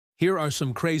Here are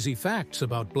some crazy facts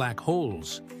about black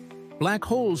holes. Black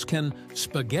holes can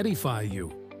spaghettify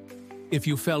you. If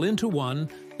you fell into one,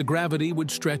 the gravity would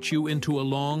stretch you into a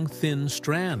long, thin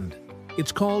strand.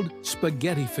 It's called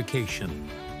spaghettification.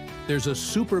 There's a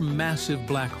supermassive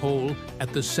black hole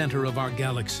at the center of our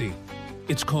galaxy.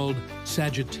 It's called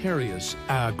Sagittarius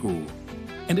A,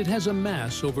 and it has a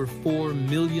mass over 4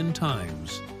 million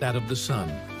times that of the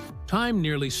Sun. Time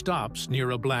nearly stops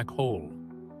near a black hole.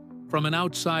 From an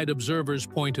outside observer's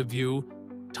point of view,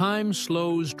 time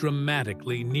slows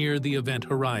dramatically near the event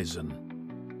horizon.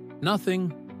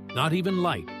 Nothing, not even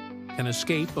light, can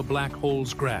escape a black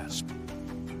hole's grasp.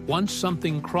 Once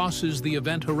something crosses the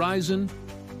event horizon,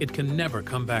 it can never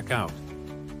come back out.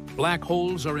 Black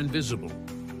holes are invisible,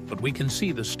 but we can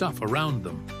see the stuff around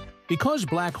them. Because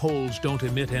black holes don't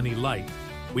emit any light,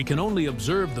 we can only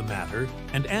observe the matter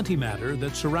and antimatter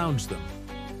that surrounds them.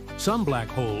 Some black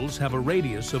holes have a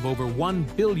radius of over 1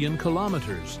 billion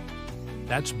kilometers.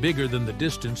 That's bigger than the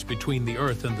distance between the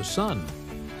Earth and the Sun.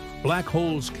 Black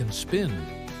holes can spin,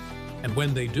 and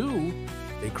when they do,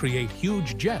 they create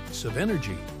huge jets of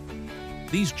energy.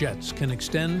 These jets can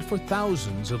extend for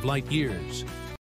thousands of light years.